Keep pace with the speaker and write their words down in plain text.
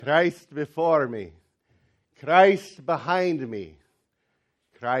Christ before me, Christ behind me,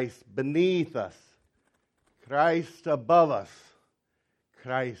 Christ beneath us, Christ above us,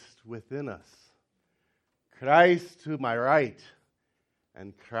 Christ within us, Christ to my right,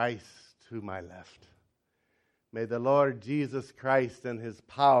 and Christ to my left. May the Lord Jesus Christ and His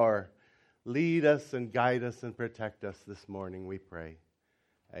power lead us and guide us and protect us this morning, we pray.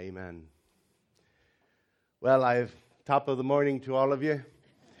 Amen. Well, top of the morning to all of you.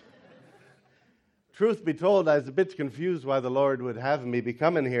 Truth be told, I was a bit confused why the Lord would have me be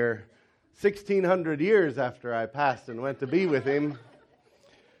coming here 1,600 years after I passed and went to be with Him.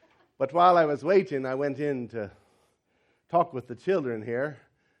 But while I was waiting, I went in to talk with the children here,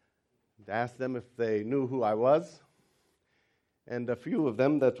 to ask them if they knew who I was. And a few of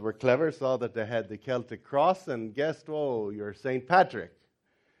them that were clever saw that they had the Celtic cross and guessed, oh, you're St. Patrick.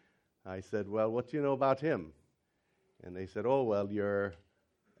 I said, well, what do you know about him? And they said, oh, well, you're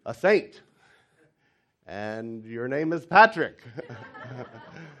a saint. And your name is Patrick.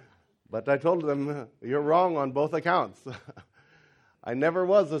 But I told them, you're wrong on both accounts. I never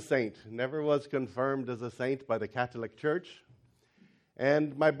was a saint, never was confirmed as a saint by the Catholic Church.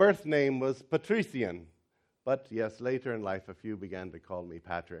 And my birth name was Patrician. But yes, later in life, a few began to call me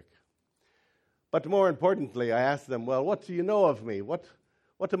Patrick. But more importantly, I asked them, well, what do you know of me? What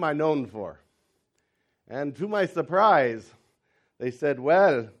am I known for? And to my surprise, they said,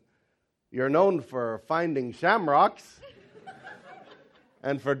 well, you're known for finding shamrocks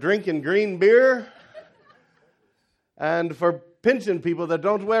and for drinking green beer and for pinching people that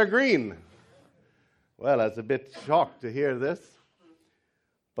don't wear green. Well, I was a bit shocked to hear this.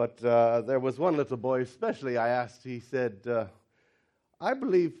 But there was one little boy, especially I asked, he said, I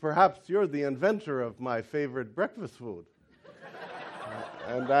believe perhaps you're the inventor of my favorite breakfast food.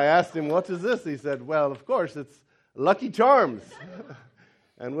 And I asked him, what is this? He said, well, of course, it's Lucky Charms.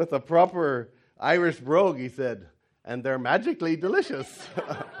 And with a proper Irish brogue, he said, and they're magically delicious.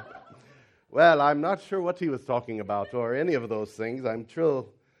 Well, I'm not sure what he was talking about or any of those things. I'm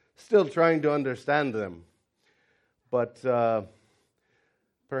still trying to understand them. But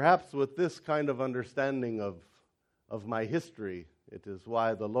perhaps with this kind of understanding of my history, it is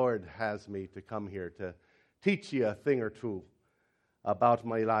why the Lord has me to come here to teach you a thing or two about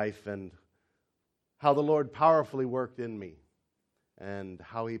my life and how the Lord powerfully worked in me and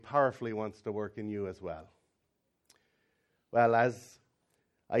how He powerfully wants to work in you as well. Well, as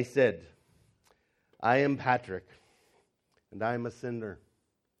I said, I am Patrick, and I am a sinner,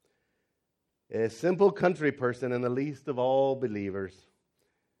 a simple country person and the least of all believers,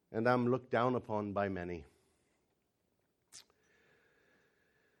 and I'm looked down upon by many.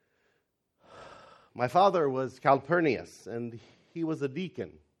 My father was Calpurnius, and he was a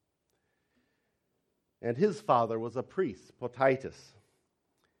deacon. And his father was a priest, Potitus.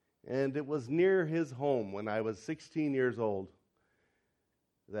 And it was near his home when I was 16 years old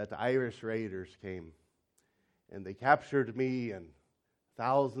that Irish raiders came. And they captured me and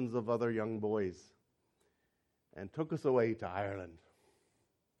thousands of other young boys and took us away to Ireland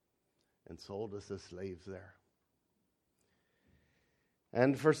and sold us as slaves there.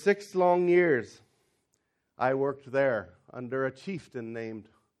 And for 6 long years, I worked there under a chieftain named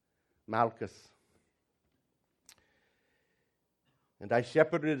Malchus. And I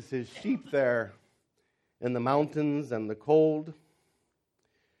shepherded his sheep there in the mountains and the cold.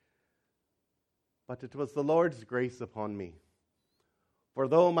 But it was the Lord's grace upon me. For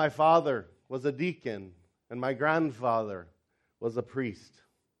though my father was a deacon and my grandfather was a priest,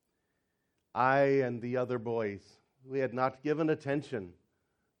 I and the other boys, we had not given attention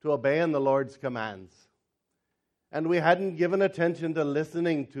to obeying the Lord's commands. And we hadn't given attention to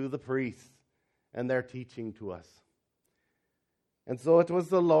listening to the priests and their teaching to us. And so it was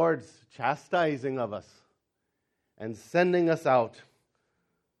the Lord's chastising of us and sending us out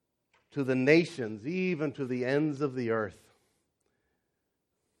to the nations, even to the ends of the earth.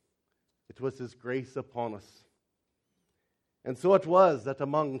 It was His grace upon us. And so it was that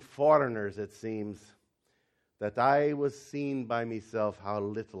among foreigners, it seems, that I was seen by myself how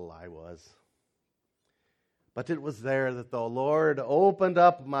little I was. But it was there that the Lord opened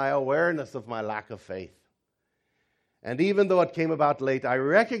up my awareness of my lack of faith. And even though it came about late, I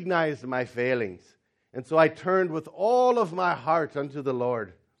recognized my failings. And so I turned with all of my heart unto the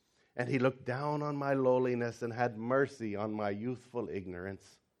Lord. And He looked down on my lowliness and had mercy on my youthful ignorance.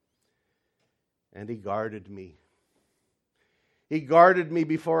 And He guarded me. He guarded me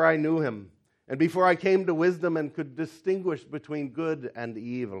before I knew Him, and before I came to wisdom and could distinguish between good and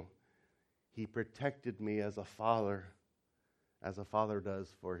evil. He protected me as a father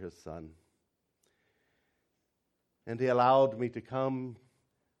does for his son. And He allowed me to come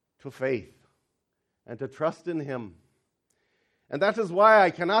to faith and to trust in Him. And that is why I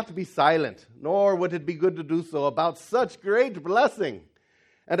cannot be silent, nor would it be good to do so, about such great blessing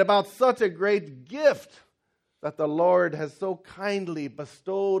and about such a great gift that the Lord has so kindly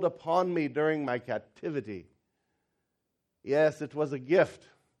bestowed upon me during my captivity. Yes, it was a gift,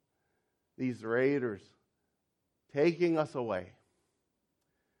 these raiders taking us away,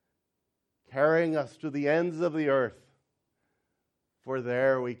 carrying us to the ends of the earth, for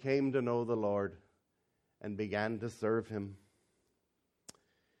there we came to know the Lord and began to serve Him.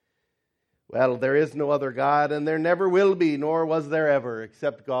 Well, there is no other God, and there never will be, nor was there ever,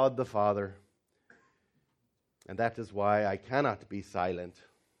 except God the Father. And that is why I cannot be silent.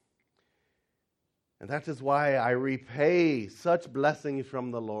 And that is why I repay such blessings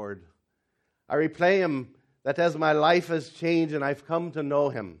from the Lord. I repay Him that as my life has changed and I've come to know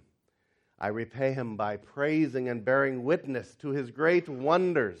Him, I repay Him by praising and bearing witness to His great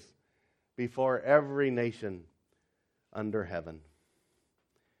wonders before every nation under heaven.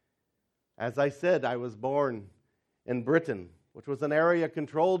 As I said, I was born in Britain, which was an area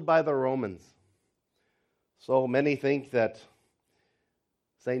controlled by the Romans. So many think that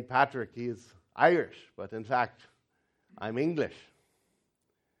St. Patrick, he is Irish, but in fact, I'm English.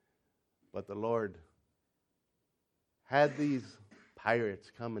 But the Lord had these pirates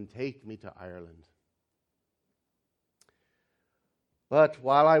come and take me to Ireland. But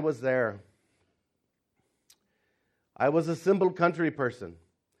while I was there, I was a simple country person,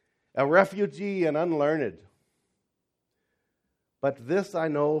 a refugee and unlearned. But this I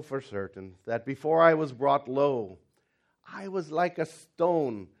know for certain, that before I was brought low, I was like a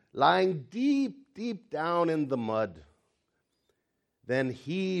stone lying deep, deep down in the mud. Then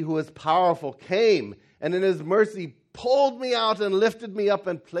He who is powerful came, and in His mercy pulled me out and lifted me up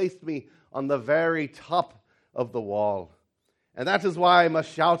and placed me on the very top of the wall. And that is why I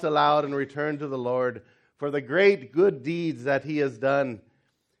must shout aloud and return to the Lord for the great good deeds that He has done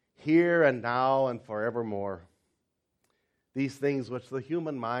here and now and forevermore. These things which the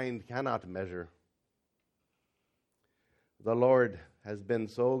human mind cannot measure. The Lord has been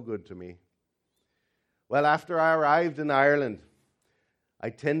so good to me. Well, after I arrived in Ireland, I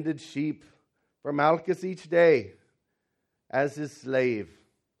tended sheep for Malchus each day as his slave.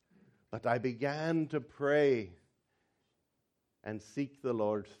 But I began to pray and seek the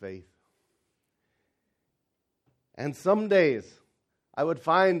Lord's faith. And some days I would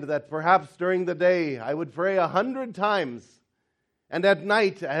find that perhaps during the day I would pray 100 times, and at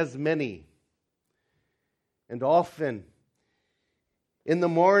night as many. And often in the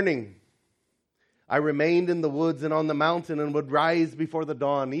morning I remained in the woods and on the mountain and would rise before the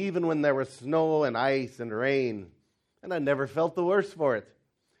dawn, even when there was snow and ice and rain. And I never felt the worse for it.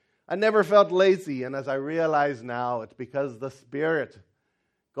 I never felt lazy, and as I realize now, it's because the Spirit,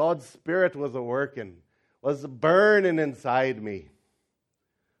 God's Spirit was a-working, was burning inside me.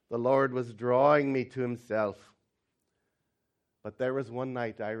 The Lord was drawing me to Himself. But there was one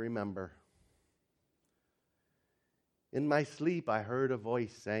night I remember. In my sleep, I heard a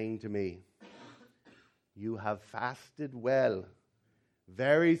voice saying to me, "You have fasted well.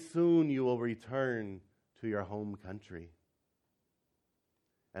 Very soon you will return to your home country."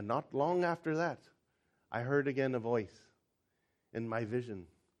 And not long after that, I heard again a voice in my vision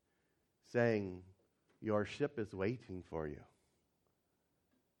saying, "Your ship is waiting for you."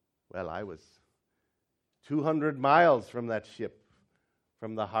 Well, I was 200 miles from that ship,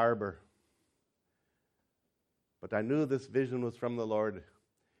 from the harbor. But I knew this vision was from the Lord,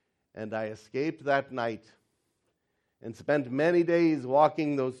 and I escaped that night and spent many days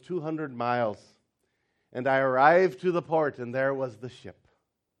walking those 200 miles. And I arrived to the port, and there was the ship.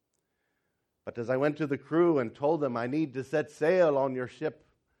 But as I went to the crew and told them, "I need to set sail on your ship,"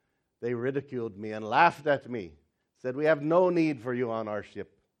 they ridiculed me and laughed at me, said, "We have no need for you on our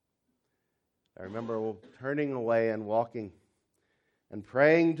ship." I remember turning away and walking and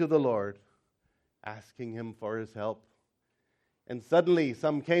praying to the Lord, asking Him for His help. And suddenly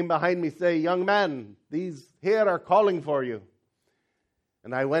some came behind me, say, "Young man, these here are calling for you."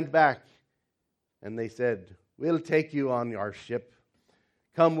 And I went back, and they said, "We'll take you on our ship.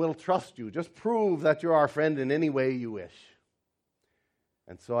 Come, we'll trust you. Just prove that you're our friend in any way you wish."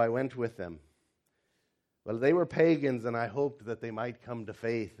 And so I went with them. Well, they were pagans, and I hoped that they might come to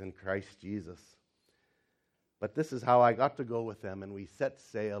faith in Christ Jesus. But this is how I got to go with them, and we set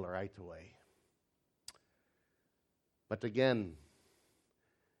sail right away. But again,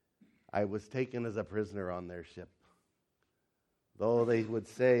 I was taken as a prisoner on their ship. Though they would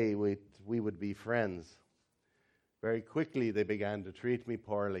say we would be friends, very quickly they began to treat me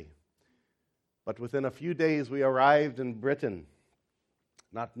poorly. But within a few days we arrived in Britain,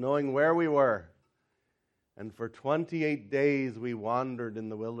 not knowing where we were. And for 28 days we wandered in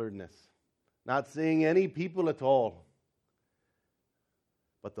the wilderness, not seeing any people at all.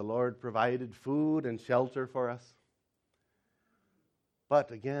 But the Lord provided food and shelter for us.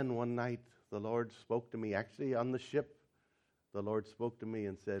 But again, one night, the Lord spoke to me. Actually, on the ship, the Lord spoke to me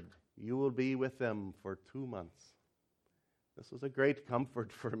and said, "You will be with them for 2 months." This was a great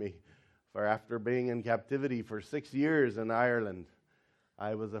comfort for me, for after being in captivity for 6 years in Ireland,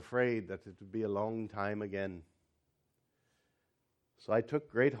 I was afraid that it would be a long time again. So I took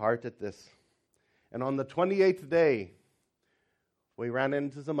great heart at this. And on the 28th day, we ran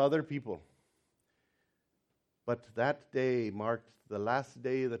into some other people. But that day marked the last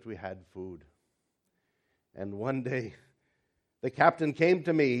day that we had food. And one day, the captain came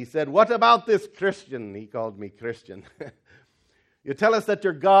to me. He said, "What about this Christian?" He called me Christian. "You tell us that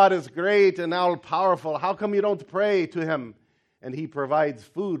your God is great and all-powerful. How come you don't pray to him and he provides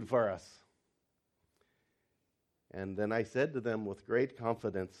food for us?" And then I said to them with great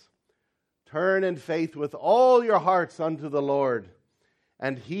confidence, "Turn in faith with all your hearts unto the Lord,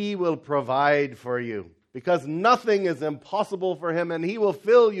 and he will provide for you, because nothing is impossible for him, and he will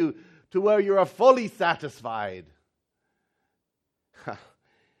fill you to where you are fully satisfied."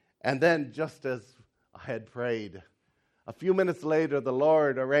 And then, just as I had prayed, a few minutes later, the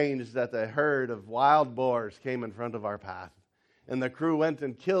Lord arranged that a herd of wild boars came in front of our path. And the crew went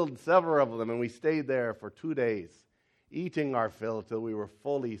and killed several of them, and we stayed there for 2 days, eating our fill till we were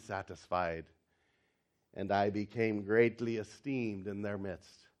fully satisfied. And I became greatly esteemed in their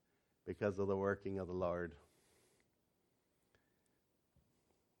midst because of the working of the Lord.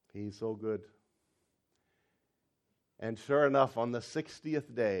 He's so good. And sure enough, on the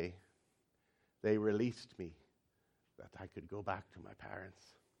 60th day, they released me that I could go back to my parents.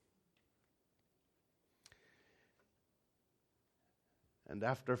 And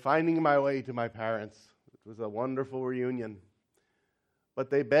after finding my way to my parents, it was a wonderful reunion. But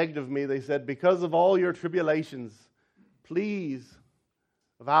they begged of me, they said, "Because of all your tribulations, please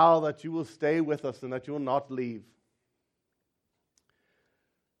vow that you will stay with us and that you will not leave."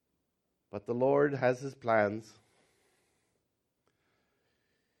 But the Lord has his plans.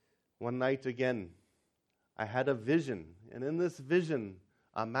 One night again, I had a vision. And in this vision,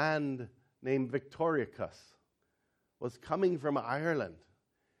 a man named Victoricus was coming from Ireland.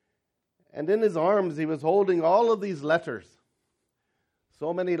 And in his arms, he was holding all of these letters.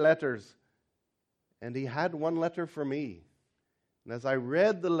 So many letters. And he had one letter for me. And as I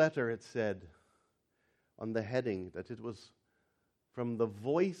read the letter, it said on the heading that it was from the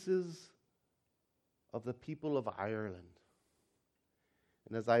voices of the people of Ireland.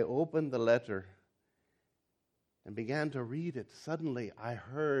 And as I opened the letter and began to read it, suddenly I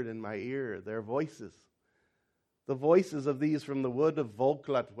heard in my ear their voices. The voices of these from the wood of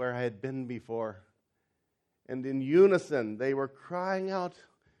Voklat, where I had been before. And in unison, they were crying out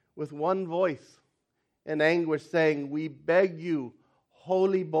with one voice in anguish, saying, "We beg you,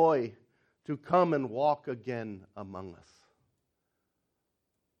 holy boy, to come and walk again among us."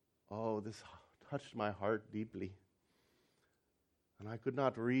 Oh, this touched my heart deeply. And I could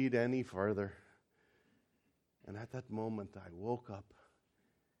not read any further. And at that moment, I woke up.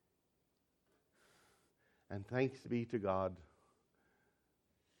 And thanks be to God,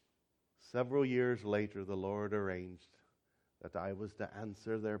 several years later, the Lord arranged that I was to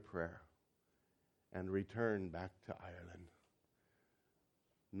answer their prayer and return back to Ireland,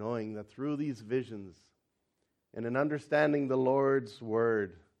 knowing that through these visions and in understanding the Lord's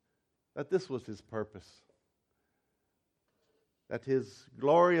word, that this was his purpose, that his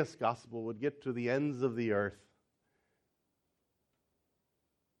glorious gospel would get to the ends of the earth.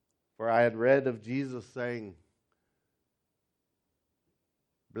 For I had read of Jesus saying,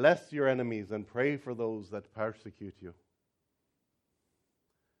 "Bless your enemies and pray for those that persecute you."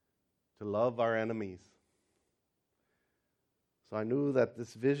 To love our enemies. So I knew that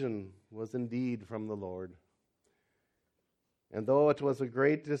this vision was indeed from the Lord. And though it was a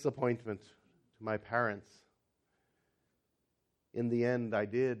great disappointment to my parents, in the end I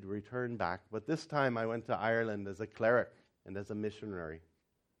did return back. But this time I went to Ireland as a cleric and as a missionary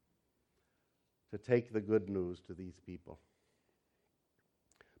to take the good news to these people.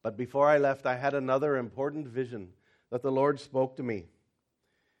 But before I left, I had another important vision that the Lord spoke to me.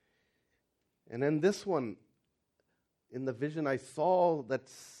 And in this one, in the vision, I saw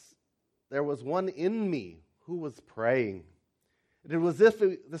that there was one in me who was praying. It was as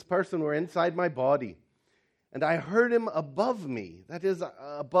if this person were inside my body. And I heard him above me, that is,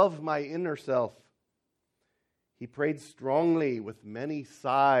 above my inner self. He prayed strongly with many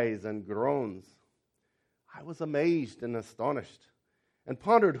sighs and groans. I was amazed and astonished. and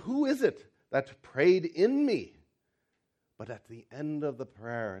pondered, who is it that prayed in me? But at the end of the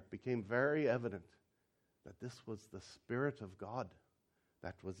prayer, it became very evident that this was the Spirit of God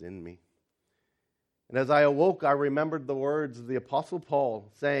that was in me. And as I awoke, I remembered the words of the Apostle Paul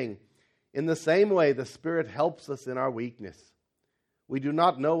saying, in the same way, the Spirit helps us in our weakness. We do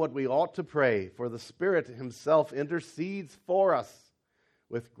not know what we ought to pray, for the Spirit himself intercedes for us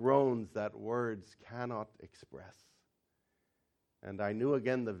with groans that words cannot express. And I knew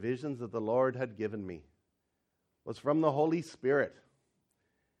again the visions that the Lord had given me was from the Holy Spirit,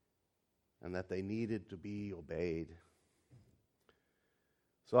 and that they needed to be obeyed.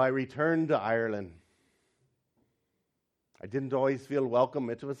 So I returned to Ireland. I didn't always feel welcome.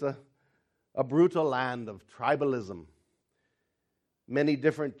 It was a brutal land of tribalism, many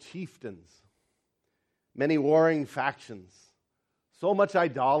different chieftains, many warring factions, so much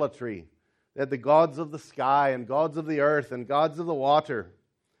idolatry. They had the gods of the sky and gods of the earth and gods of the water.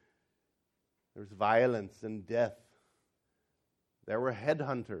 There was violence and death. There were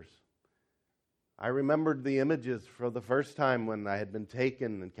headhunters. I remembered the images for the first time when I had been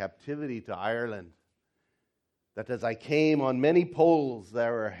taken in captivity to Ireland. That as I came on many poles,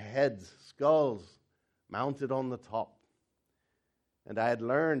 there were heads, skulls, mounted on the top. And I had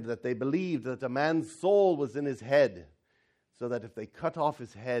learned that they believed that a man's soul was in his head, so that if they cut off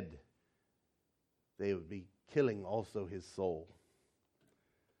his head, they would be killing also his soul.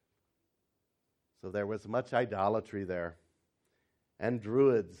 So there was much idolatry there, and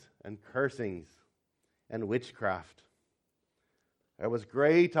druids, and cursings, and witchcraft. There was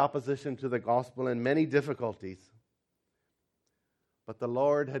great opposition to the gospel and many difficulties. But the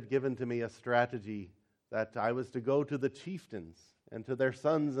Lord had given to me a strategy that I was to go to the chieftains and to their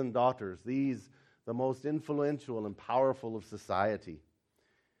sons and daughters, these the most influential and powerful of society,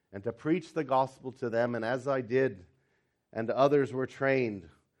 and to preach the gospel to them. And as I did, and others were trained,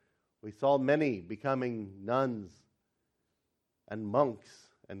 we saw many becoming nuns and monks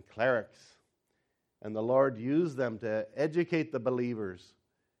and clerics. And the Lord used them to educate the believers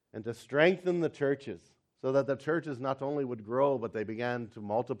and to strengthen the churches, so that the churches not only would grow, but they began to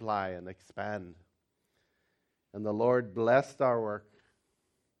multiply and expand. And the Lord blessed our work,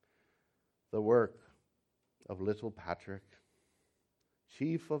 the work of little Patrick,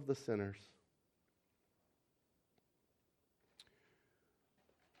 chief of the sinners.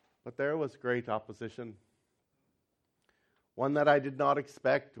 But there was great opposition. One that I did not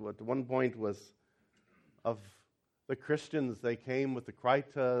expect at one point was of the Christians. They came with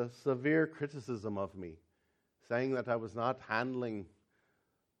quite severe criticism of me, saying that I was not handling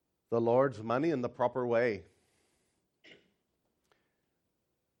the Lord's money in the proper way.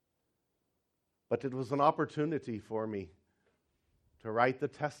 But it was an opportunity for me to write the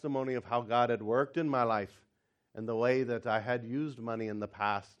testimony of how God had worked in my life and the way that I had used money in the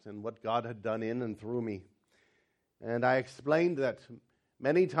past and what God had done in and through me. And I explained that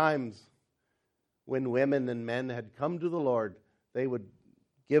many times when women and men had come to the Lord, they would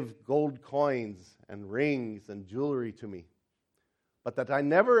give gold coins and rings and jewelry to me. But that I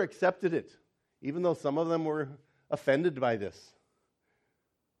never accepted it, even though some of them were offended by this.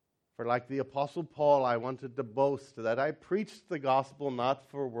 For like the Apostle Paul, I wanted to boast that I preached the gospel not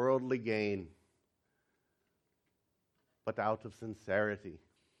for worldly gain, but out of sincerity.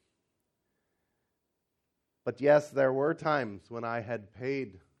 But yes, there were times when I had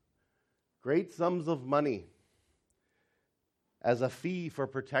paid great sums of money as a fee for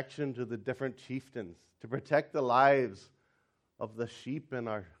protection to the different chieftains, to protect the lives of the sheep in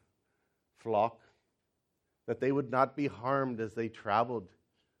our flock, that they would not be harmed as they traveled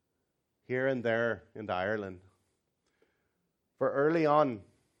here and there in Ireland. For early on,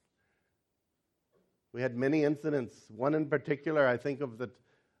 we had many incidents. One in particular, I think of that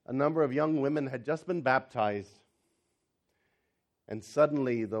a number of young women had just been baptized, and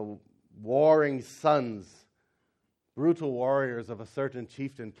suddenly the warring sons, brutal warriors of a certain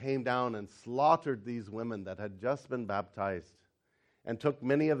chieftain, came down and slaughtered these women that had just been baptized and took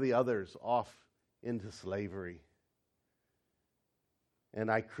many of the others off into slavery. And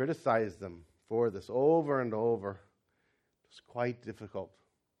I criticized them for this over and over. It was quite difficult.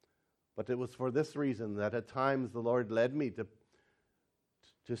 But it was for this reason that at times the Lord led me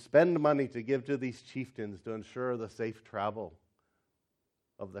to spend money to give to these chieftains to ensure the safe travel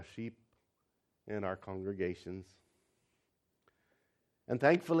of the sheep in our congregations. And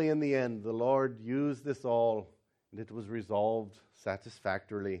thankfully, in the end, the Lord used this all, and it was resolved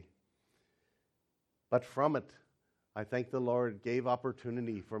satisfactorily. But from it, I thank the Lord gave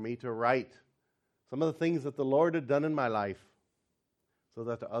opportunity for me to write some of the things that the Lord had done in my life, so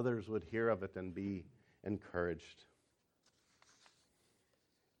that others would hear of it and be encouraged.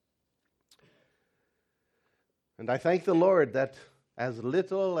 And I thank the Lord that as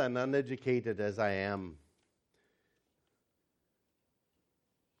little and uneducated as I am,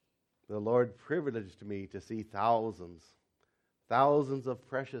 the Lord privileged me to see thousands of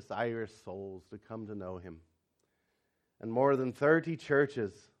precious Irish souls to come to know Him. And more than 30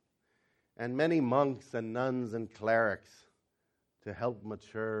 churches and many monks and nuns and clerics to help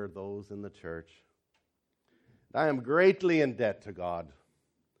mature those in the church. I am greatly in debt to God.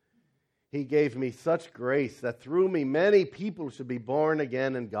 He gave me such grace that through me many people should be born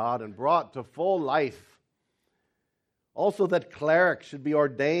again in God and brought to full life. Also that clerics should be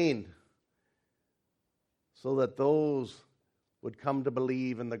ordained so that those would come to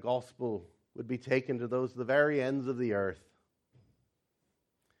believe in the gospel would be taken to the very ends of the earth.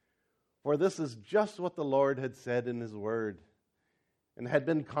 For this is just what the Lord had said in His Word, and had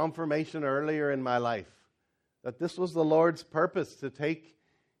been confirmation earlier in my life, that this was the Lord's purpose, to take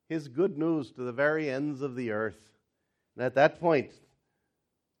His good news to the very ends of the earth. And at that point,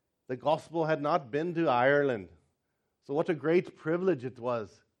 the gospel had not been to Ireland. So what a great privilege it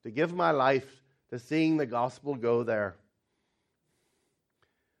was to give my life to seeing the gospel go there.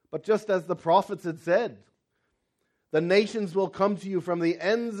 But just as the prophets had said, the nations will come to you from the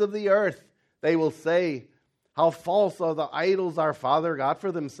ends of the earth. They will say, how false are the idols our father got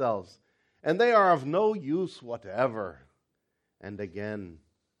for themselves, and they are of no use whatever. And again,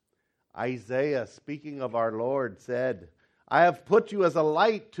 Isaiah, speaking of our Lord, said, I have put you as a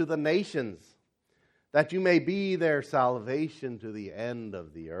light to the nations, that you may be their salvation to the end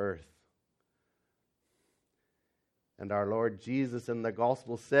of the earth. And our Lord Jesus in the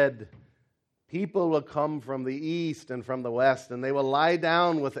gospel said, people will come from the east and from the west, and they will lie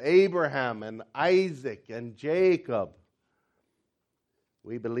down with Abraham and Isaac and Jacob.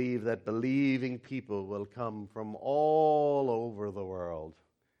 We believe that believing people will come from all over the world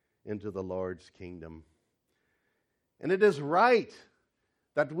into the Lord's kingdom. And it is right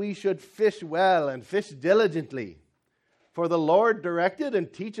that we should fish well and fish diligently. For the Lord directed and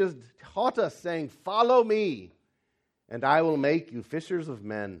taught us, saying, follow me, and I will make you fishers of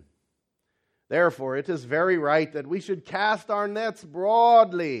men. Therefore, it is very right that we should cast our nets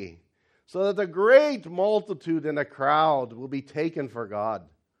broadly, so that a great multitude in a crowd will be taken for God.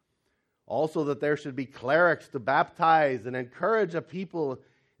 Also that there should be clerics to baptize and encourage a people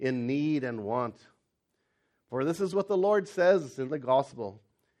in need and want. For this is what the Lord says in the gospel.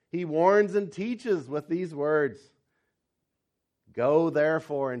 He warns and teaches with these words. Go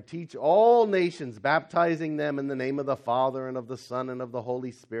therefore and teach all nations, baptizing them in the name of the Father and of the Son and of the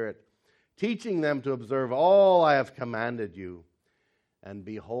Holy Spirit, teaching them to observe all I have commanded you. And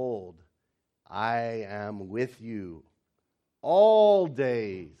behold, I am with you all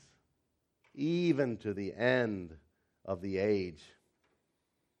days, even to the end of the age.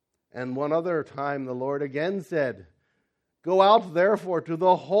 And one other time the Lord again said, go out therefore to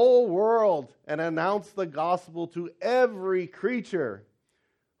the whole world and announce the gospel to every creature.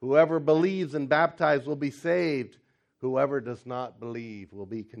 Whoever believes and baptized will be saved. Whoever does not believe will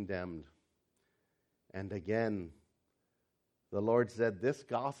be condemned. And again, the Lord said, this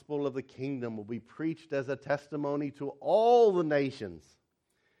gospel of the kingdom will be preached as a testimony to all the nations,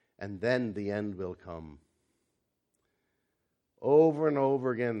 and then the end will come. Over and over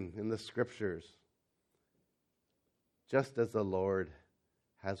again in the scriptures, just as the Lord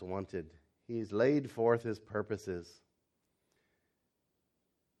has wanted, He's laid forth His purposes.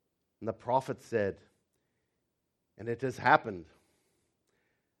 And the prophet said, and it has happened.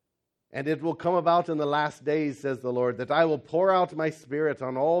 And it will come about in the last days, says the Lord, that I will pour out my Spirit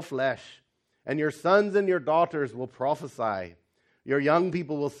on all flesh, and your sons and your daughters will prophesy. Your young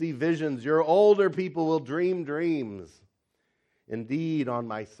people will see visions. Your older people will dream dreams. Indeed, on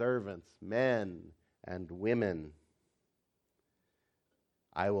my servants, men and women,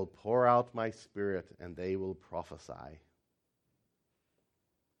 I will pour out my Spirit, and they will prophesy.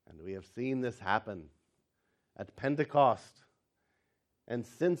 And we have seen this happen at Pentecost. And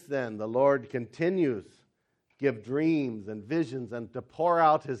since then, the Lord continues to give dreams and visions and to pour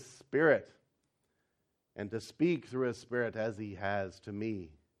out His Spirit and to speak through His Spirit as He has to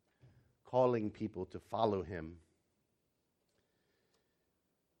me, calling people to follow Him.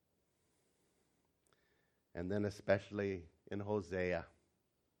 And then especially in Hosea.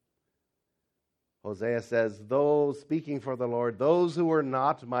 Hosea says, those, speaking for the Lord, those who were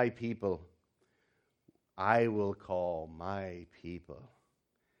not my people, I will call my people.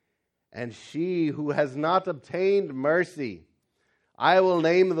 And she who has not obtained mercy, I will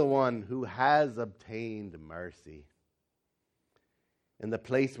name the one who has obtained mercy. In the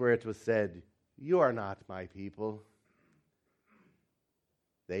place where it was said, you are not my people,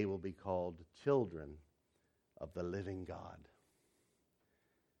 they will be called children of the living God.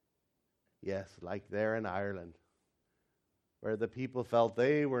 Yes, like there in Ireland, where the people felt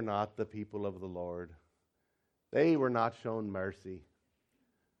they were not the people of the Lord. They were not shown mercy.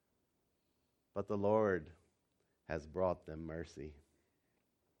 But the Lord has brought them mercy.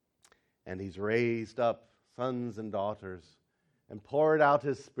 And He's raised up sons and daughters and poured out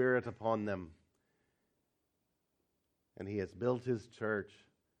His Spirit upon them. And He has built His church,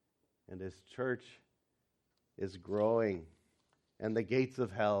 and His church is growing, and the gates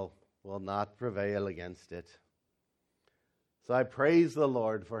of hell will not prevail against it. So I praise the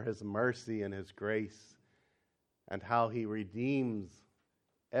Lord for His mercy and His grace, and how He redeems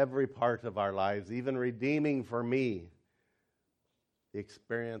every part of our lives, even redeeming for me the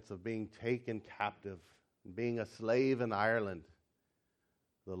experience of being taken captive, being a slave in Ireland.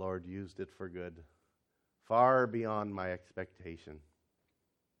 The Lord used it for good, far beyond my expectation.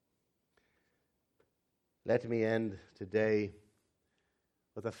 Let me end today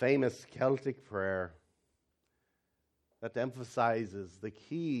with a famous Celtic prayer that emphasizes the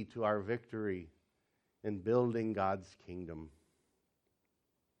key to our victory in building God's kingdom.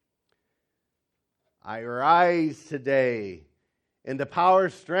 I rise today in the power,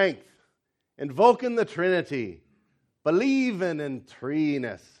 strength, invoking the Trinity, believing in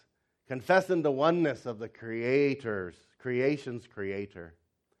threeness, confessing the oneness of the creation's creator.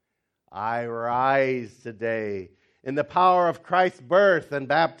 I rise today in the power of Christ's birth and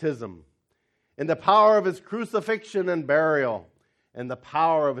baptism, in the power of His crucifixion and burial, in the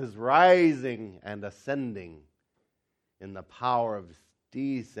power of His rising and ascending, in the power of His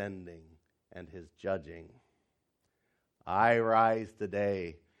descending and His judging. I rise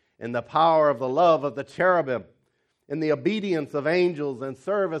today in the power of the love of the cherubim, in the obedience of angels and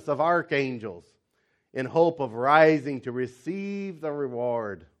service of archangels, in hope of rising to receive the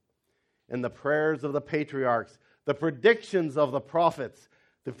reward, in the prayers of the patriarchs, the predictions of the prophets,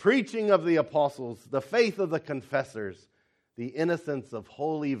 the preaching of the apostles, the faith of the confessors, the innocence of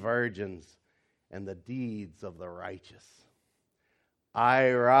holy virgins, and the deeds of the righteous.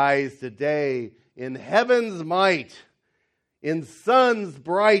 I rise today in heaven's might, in sun's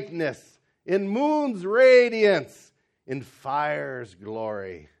brightness, in moon's radiance, in fire's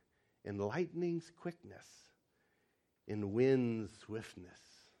glory, in lightning's quickness, in wind's swiftness,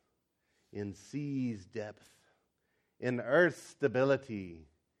 in sea's depth, in earth's stability,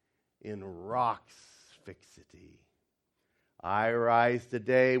 in rock's fixity. I rise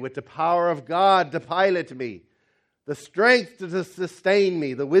today with the power of God to pilot me, the strength to sustain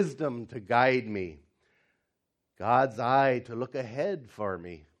me, the wisdom to guide me, God's eye to look ahead for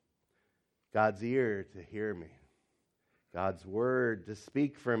me, God's ear to hear me, God's word to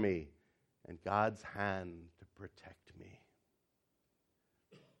speak for me, and God's hand to protect me.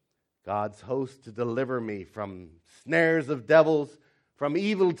 God's host to deliver me from snares of devils, from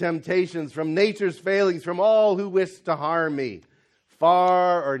evil temptations, from nature's failings, from all who wish to harm me,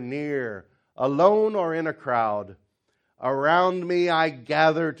 far or near, alone or in a crowd. Around me I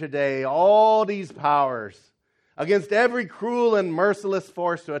gather today all these powers against every cruel and merciless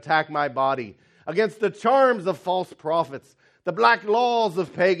force to attack my body, against the charms of false prophets, the black laws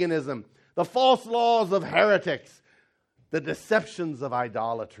of paganism, the false laws of heretics, the deceptions of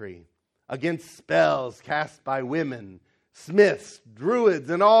idolatry, against spells cast by women, smiths, druids,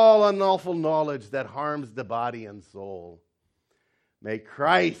 and all unlawful knowledge that harms the body and soul. May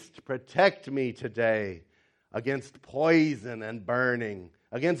Christ protect me today against poison and burning,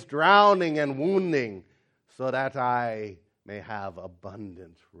 against drowning and wounding, so that I may have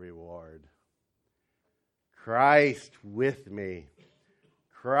abundant reward. Christ with me,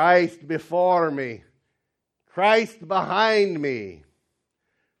 Christ before me, Christ behind me,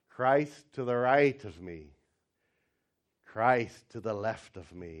 Christ to the right of me, Christ to the left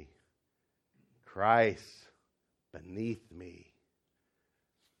of me, Christ beneath me,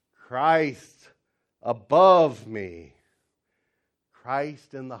 Christ above me,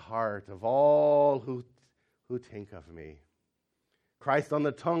 Christ in the heart of all who think of me, Christ on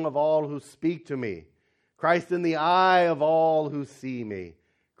the tongue of all who speak to me, Christ in the eye of all who see me,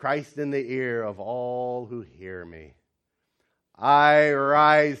 Christ in the ear of all who hear me. I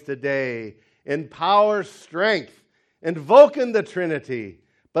rise today in power, strength, invoking the Trinity,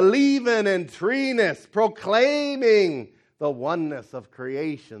 believing in threeness, proclaiming the oneness of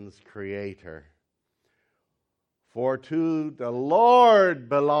creation's creator. For to the Lord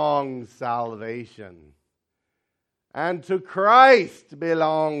belongs salvation, and to Christ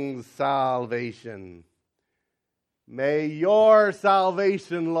belongs salvation. May your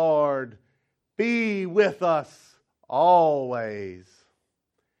salvation, Lord, be with us always.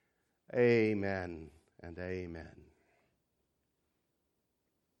 Amen and amen.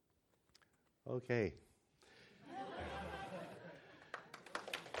 Okay.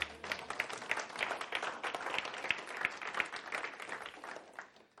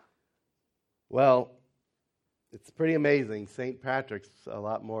 Well, it's pretty amazing. St. Patrick's a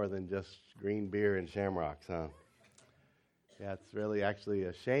lot more than just green beer and shamrocks, huh? Yeah, it's really actually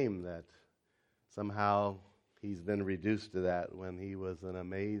a shame that somehow he's been reduced to that when he was an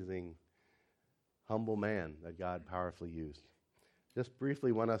amazing, humble man that God powerfully used. Just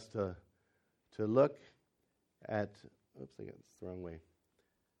briefly want us to look at, oops, I got this the wrong way.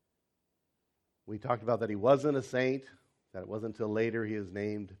 We talked about that he wasn't a saint, that it wasn't until later he is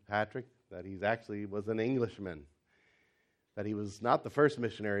named Patrick, that he actually was an Englishman, that he was not the first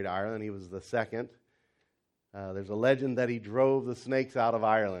missionary to Ireland, he was the second. There's a legend that he drove the snakes out of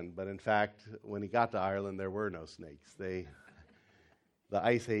Ireland, but in fact, when he got to Ireland, there were no snakes. The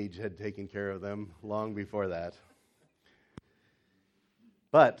Ice Age had taken care of them long before that.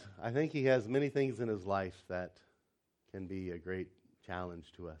 But I think he has many things in his life that can be a great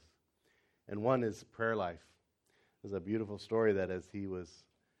challenge to us. And one is prayer life. There's a beautiful story that as he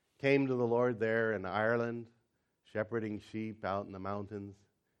came to the Lord there in Ireland, shepherding sheep out in the mountains,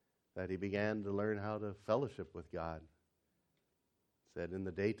 that he began to learn how to fellowship with God. Said in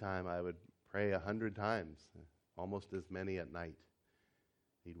the daytime I would pray 100 times, almost as many at night.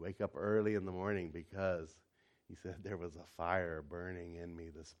 He'd wake up early in the morning because he said there was a fire burning in me.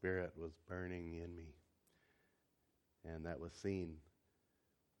 The Spirit was burning in me. And that was seen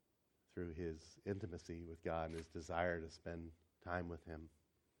through his intimacy with God and his desire to spend time with him.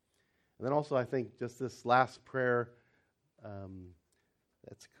 And then also I think just this last prayer,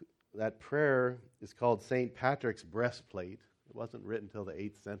 that prayer is called St. Patrick's breastplate. It wasn't written until the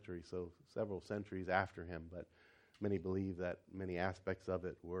 8th century, so several centuries after him, but many believe that many aspects of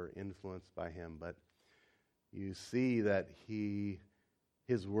it were influenced by him. But you see that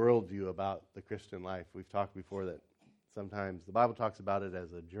his worldview about the Christian life, we've talked before that sometimes the Bible talks about it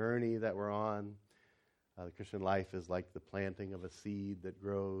as a journey that we're on. The Christian life is like the planting of a seed that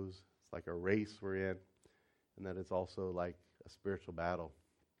grows. It's like a race we're in, and that it's also like a spiritual battle.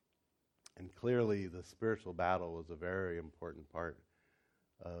 And clearly the spiritual battle was a very important part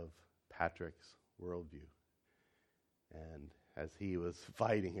of Patrick's worldview. And as he was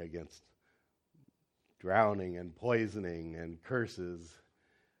fighting against drowning and poisoning and curses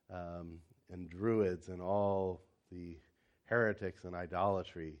and druids and all the heretics and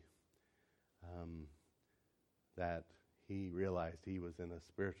idolatry, that he realized he was in a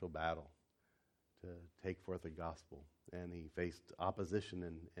spiritual battle to take forth the gospel. And he faced opposition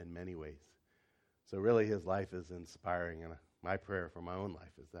in many ways. So really his life is inspiring. And my prayer for my own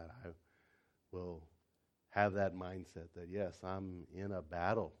life is that I will have that mindset that, yes, I'm in a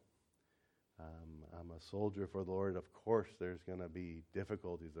battle. I'm a soldier for the Lord. Of course there's going to be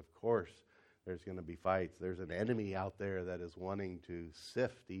difficulties. Of course there's going to be fights. There's an enemy out there that is wanting to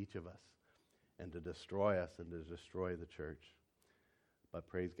sift each of us and to destroy us and to destroy the church. But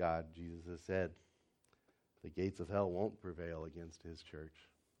praise God, Jesus has said, the gates of hell won't prevail against his church.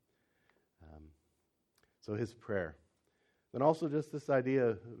 So his prayer. Then also just this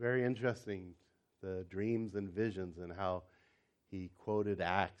idea, very interesting, the dreams and visions and how he quoted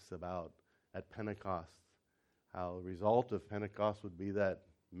Acts about at Pentecost, how the result of Pentecost would be that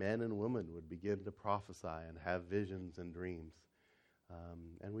men and women would begin to prophesy and have visions and dreams.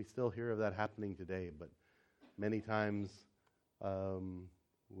 And we still hear of that happening today, but many times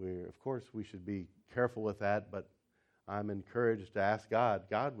of course we should be careful with that, but I'm encouraged to ask God,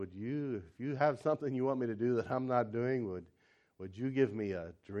 if you have something you want me to do that I'm not doing, would you give me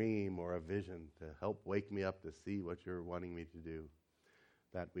a dream or a vision to help wake me up to see what you're wanting me to do?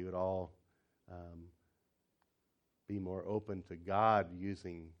 That we would all be more open to God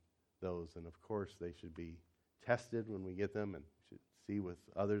using those. And of course, they should be tested when we get them and should see with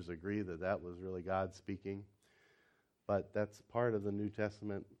others agree that was really God speaking. But that's part of the New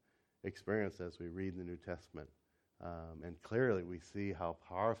Testament experience as we read the New Testament. And clearly we see how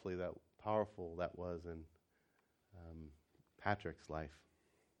powerful that was in Patrick's life.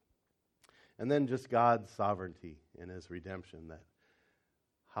 And then just God's sovereignty in his redemption, that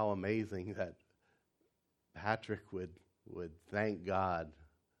how amazing that Patrick would thank God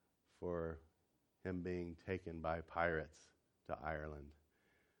for him being taken by pirates to Ireland,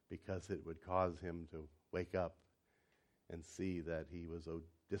 because it would cause him to wake up and see that he was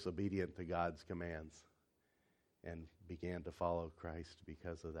disobedient to God's commands and began to follow Christ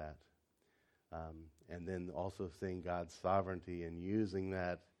because of that. And then also seeing God's sovereignty and using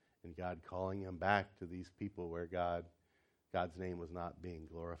that, and God calling him back to these people where God's name was not being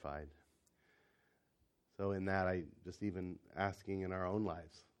glorified. So in that, I just even asking in our own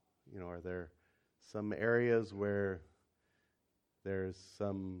lives, are there some areas where there's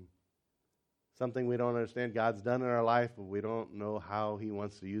something we don't understand God's done in our life, but we don't know how he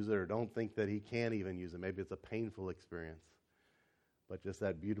wants to use it or don't think that he can even use it. Maybe it's a painful experience. But just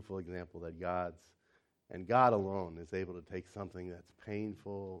that beautiful example that God alone is able to take something that's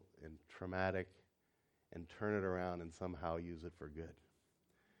painful and traumatic and turn it around and somehow use it for good.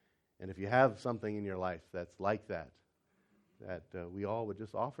 And if you have something in your life that's like that we all would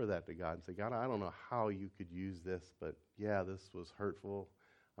just offer that to God and say, God, I don't know how you could use this, but yeah, this was hurtful.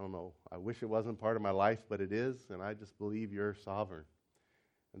 I don't know. I wish it wasn't part of my life, but it is, and I just believe you're sovereign.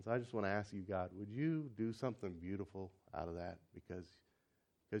 And so I just want to ask you, God, would you do something beautiful out of that?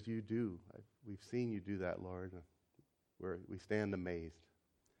 Because you do. We've seen you do that, Lord. We stand amazed.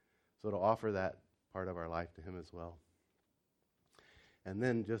 So to offer that part of our life to him as well. And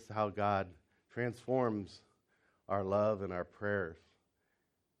then just how God transforms our love and our prayers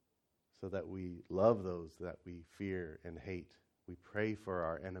so that we love those that we fear and hate. We pray for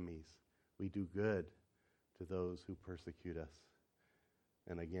our enemies. We do good to those who persecute us.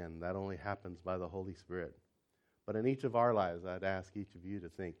 And again, that only happens by the Holy Spirit. But in each of our lives, I'd ask each of you to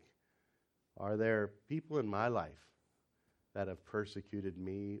think, are there people in my life that have persecuted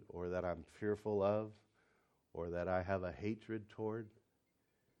me or that I'm fearful of or that I have a hatred toward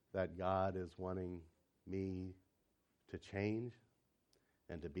that God is wanting me to change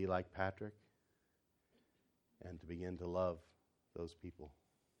and to be like Patrick and to begin to love those people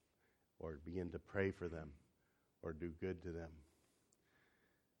or begin to pray for them or do good to them?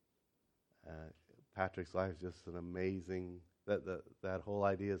 Patrick's life is just an amazing, that whole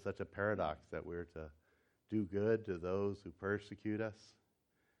idea is such a paradox that we're to do good to those who persecute us.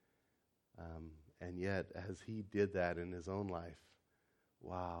 And yet, as he did that in his own life,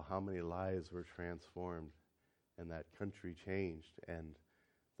 wow, how many lives were transformed and that country changed and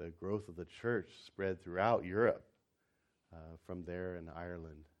the growth of the church spread throughout Europe from there in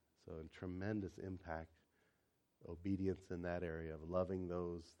Ireland. So a tremendous impact, obedience in that area of loving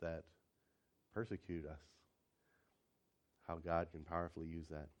those that persecute us, how God can powerfully use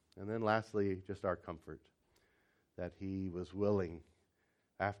that. And then lastly, just our comfort, that he was willing,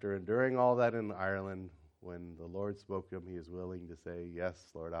 after enduring all that in Ireland, when the Lord spoke to him, he is willing to say, yes,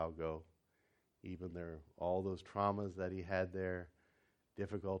 Lord, I'll go. Even there, all those traumas that he had there,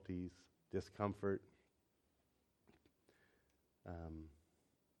 difficulties, discomfort.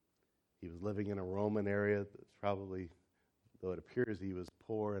 He was living in a Roman area that's probably, though it appears he was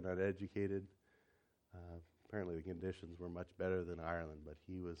poor and uneducated, apparently the conditions were much better than Ireland, but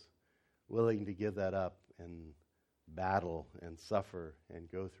he was willing to give that up and battle and suffer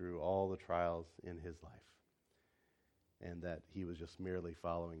and go through all the trials in his life. And that he was just merely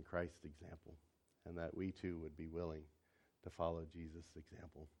following Christ's example, and that we too would be willing to follow Jesus'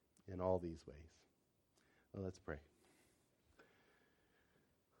 example in all these ways. Well, let's pray.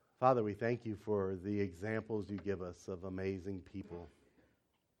 Father, we thank you for the examples you give us of amazing people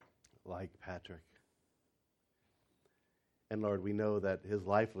like Patrick. And Lord, we know that his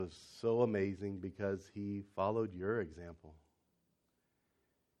life was so amazing because he followed your example.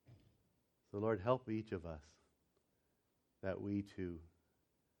 So Lord, help each of us that we too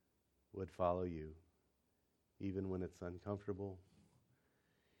would follow you, even when it's uncomfortable,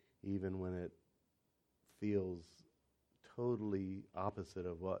 even when it feels totally opposite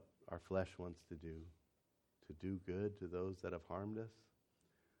of what our flesh wants to do good to those that have harmed us.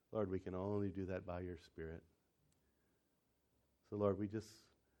 Lord, we can only do that by your Spirit. So Lord, we just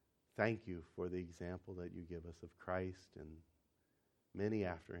thank you for the example that you give us of Christ and many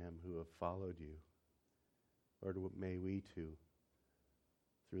after him who have followed you. Lord, may we too,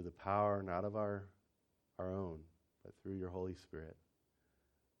 through the power not of our own, but through your Holy Spirit,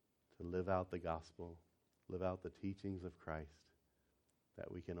 to live out the gospel, live out the teachings of Christ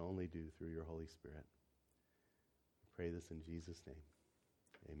that we can only do through your Holy Spirit. We pray this in Jesus' name.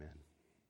 Amen.